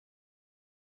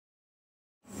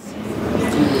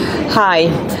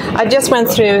Hi, I just went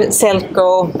through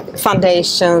SELCO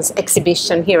Foundation's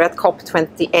exhibition here at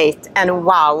COP28, and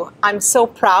wow, I'm so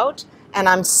proud and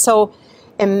I'm so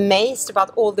amazed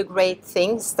about all the great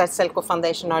things that SELCO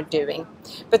Foundation are doing.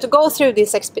 But to go through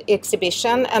this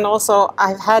exhibition, and also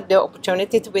I've had the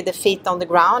opportunity to with the feet on the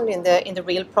ground in the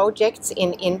real projects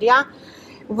in India,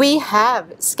 we have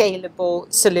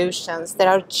scalable solutions that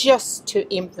are just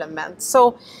to implement.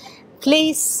 So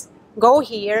please go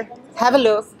here, have a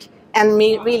look, and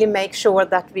really make sure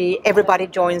that everybody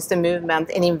joins the movement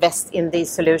and invest in these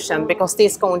solutions, because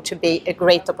this is going to be a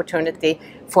great opportunity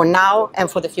for now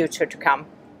and for the future to come.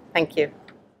 Thank you.